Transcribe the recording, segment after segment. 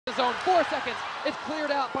zone, 4 seconds. It's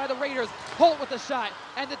cleared out by the Raiders. Holt with the shot,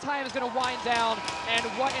 and the time is going to wind down. And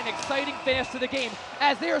what an exciting finish to the game,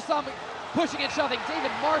 as there's some pushing and shoving.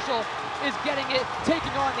 David Marshall is getting it,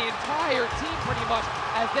 taking on the entire team pretty much,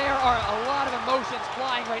 as there are a lot of emotions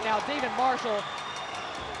flying right now. David Marshall,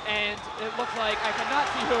 and it looks like I cannot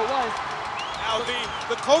see who it was. Now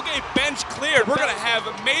the Colgate bench cleared. We're going to have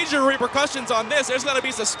major repercussions on this. There's going to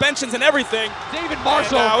be suspensions and everything. David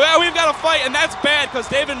Marshall. And, well, we've got to fight, and that's bad because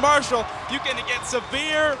David Marshall, you can get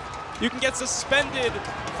suspended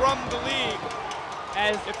from the league.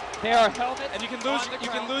 As if there are helmets, and you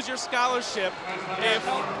can lose your scholarship if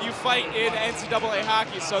you fight in NCAA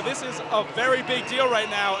hockey. So this is a very big deal right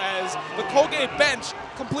now, as the Colgate bench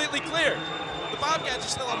completely cleared. The Bobcats are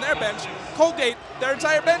still on their bench. Colgate, their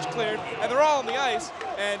entire bench cleared, and they're all on the ice.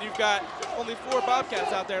 And you've got only 4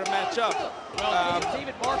 Bobcats out there to match up. Well,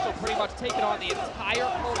 David Marshall pretty much taking on the entire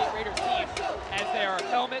Colgate Raiders team, as there are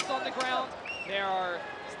helmets on the ground, there are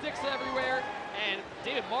sticks everywhere, and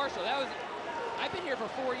David Marshall, I've been here for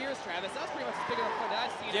 4 years, Travis. That's pretty much as big of a fight that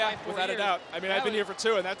I've seen in my 4 years. Without a doubt. I mean, I've been here for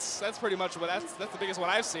 2, and that's pretty much that's the biggest one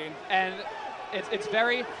I've seen. And it's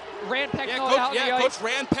very Rand Pecknold out on the ice. Coach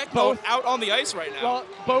Rand Pecknold out on the ice right now.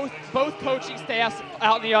 Well, both coaching staffs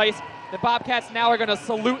out on the ice. The Bobcats now are going to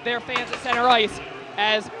salute their fans at center ice,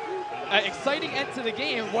 as an exciting end to the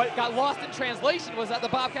game. What got lost in translation was that the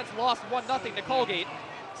Bobcats lost 1-0 to Colgate.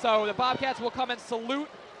 So the Bobcats will come and salute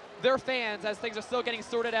their fans as things are still getting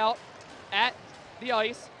sorted out at the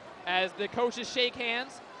ice, as the coaches shake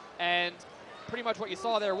hands. And pretty much what you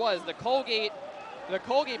saw there was the Colgate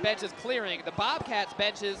bench is clearing. The Bobcats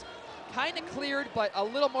bench is kind of cleared, but a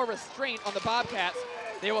little more restraint on the Bobcats.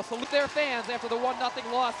 They will salute their fans after the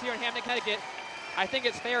 1-0 loss here in Hamden, Connecticut. I think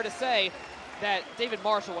it's fair to say that David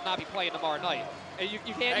Marshall will not be playing tomorrow night. You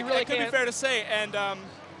really can't. Be fair to say, and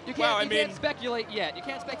you can't speculate yet. You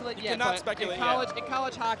can't speculate yet. Cannot speculate in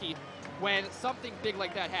college hockey, when something big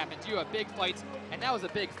like that happens, you have big fights, and that was a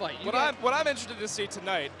big fight. What I'm interested to see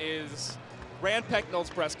tonight is Rand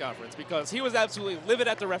Pecknold's press conference, because he was absolutely livid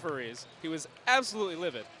at the referees. He was absolutely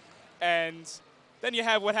livid. And then you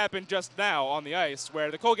have what happened just now on the ice,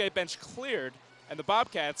 where the Colgate bench cleared, and the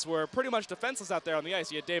Bobcats were pretty much defenseless out there on the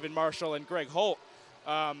ice. You had David Marshall and Greg Holt. It's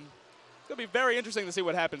going to be very interesting to see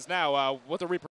what happens now, what the